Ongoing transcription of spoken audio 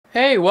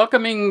Hey,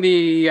 welcoming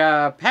the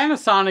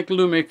Panasonic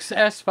Lumix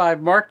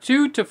S5 Mark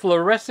II to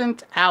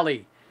Fluorescent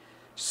Alley.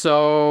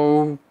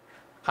 So,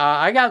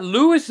 I got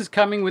Lewis is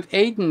coming with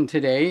Aiden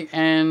today,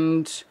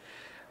 and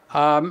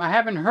I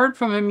haven't heard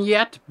from him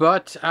yet,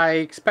 but I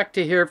expect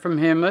to hear from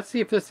him. Let's see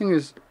if this thing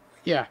is,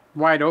 yeah,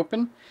 wide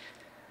open.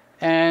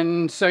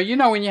 And so, you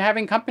know, when you're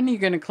having company,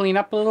 you're going to clean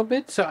up a little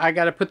bit. So I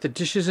got to put the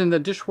dishes in the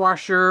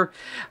dishwasher.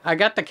 I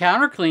got the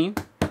counter clean.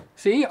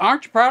 See,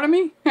 aren't you proud of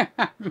me?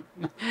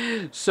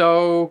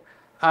 So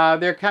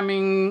they're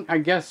coming, I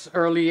guess,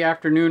 early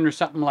afternoon or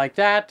something like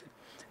that.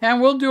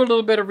 And we'll do a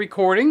little bit of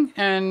recording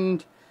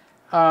and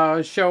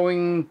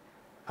showing,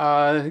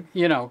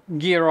 you know,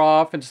 gear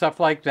off and stuff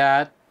like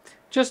that.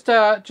 Just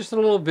a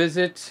little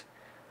visit.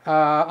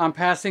 I'm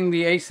passing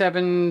the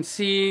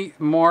A7C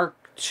Mark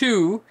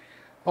II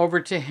over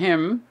to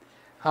him.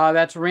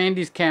 That's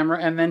Randy's camera,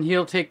 and then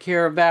he'll take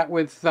care of that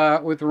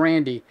with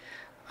Randy.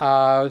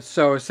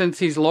 So since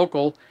he's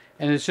local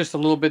and it's just a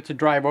little bit to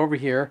drive over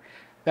here,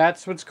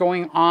 that's what's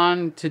going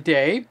on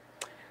today.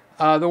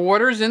 The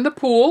water's in the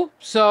pool,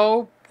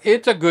 so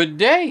it's a good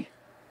day.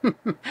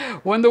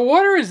 When the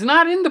water is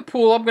not in the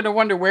pool, I'm going to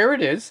wonder where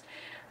it is,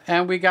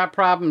 and we got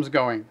problems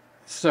going.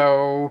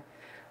 So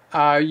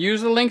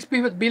use the links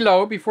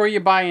below before you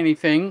buy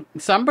anything.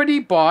 Somebody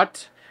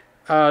bought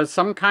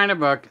some kind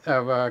of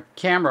a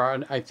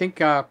camera, I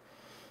think.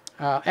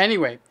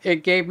 Anyway,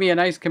 it gave me a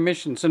nice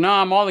commission, so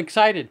now I'm all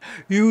excited.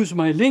 Use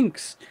my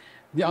links.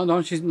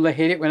 Don't you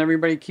hate it when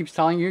everybody keeps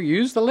telling you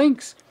use the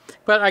links?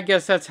 But I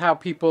guess that's how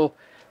people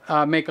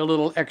make a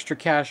little extra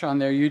cash on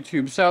their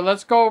YouTube. So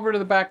let's go over to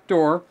the back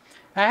door.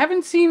 I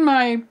haven't seen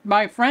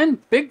my friend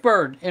Big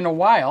Bird in a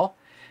while.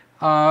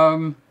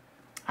 I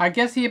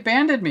guess he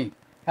abandoned me.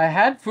 I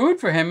had food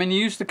for him, and he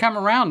used to come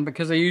around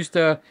because I used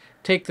to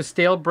take the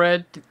stale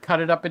bread, cut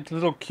it up into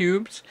little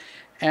cubes,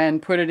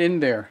 and put it in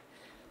there.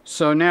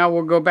 So now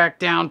we'll go back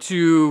down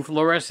to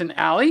Fluorescent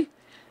Alley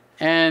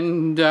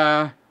and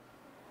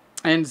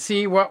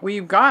see what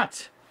we've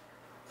got.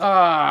 There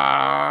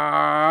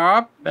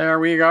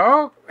we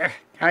go.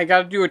 I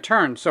got to do a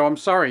turn, so I'm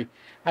sorry.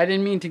 I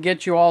didn't mean to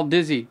get you all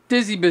dizzy.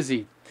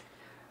 Busy.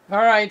 All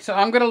right, so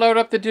I'm going to load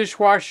up the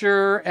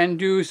dishwasher and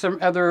do some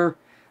other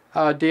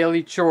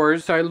daily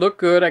chores. So I look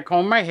good. I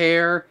comb my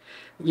hair,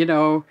 you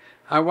know.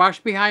 I wash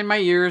behind my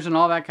ears and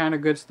all that kind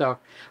of good stuff.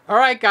 All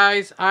right,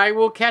 guys, I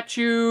will catch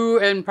you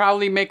and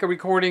probably make a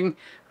recording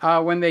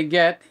when they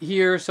get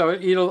here. So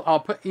either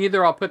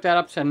I'll put that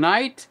up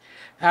tonight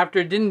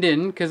after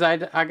Din because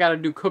I got to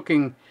do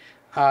cooking,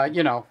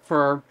 you know,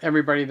 for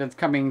everybody that's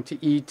coming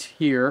to eat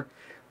here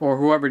or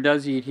whoever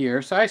does eat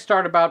here. So I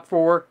start about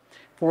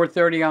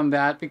 4:30 on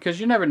that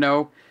because you never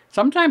know.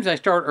 Sometimes I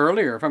start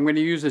earlier. If I'm going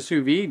to use a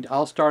sous vide,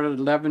 I'll start at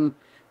 11,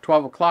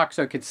 12 o'clock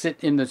so it could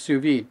sit in the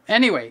sous vide.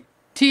 Anyway.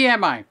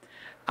 TMI.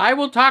 I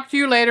will talk to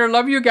you later.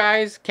 Love you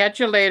guys. Catch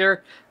you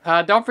later.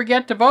 Don't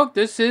forget to vote.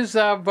 This is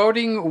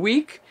voting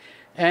week.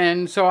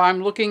 And so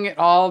I'm looking at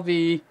all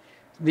the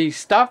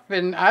stuff.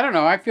 And I don't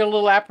know. I feel a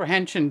little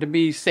apprehension to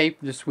be safe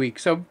this week.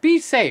 So be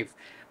safe.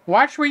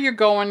 Watch where you're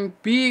going.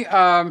 Be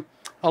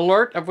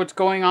alert of what's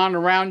going on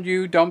around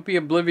you. Don't be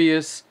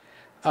oblivious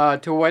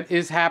to what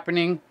is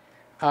happening.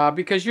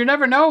 Because you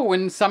never know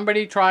when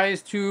somebody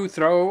tries to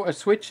throw a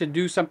switch and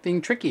do something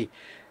tricky.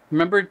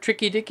 Remember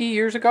Tricky Dicky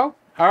years ago?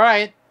 All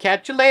right,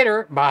 catch you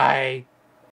later. Bye.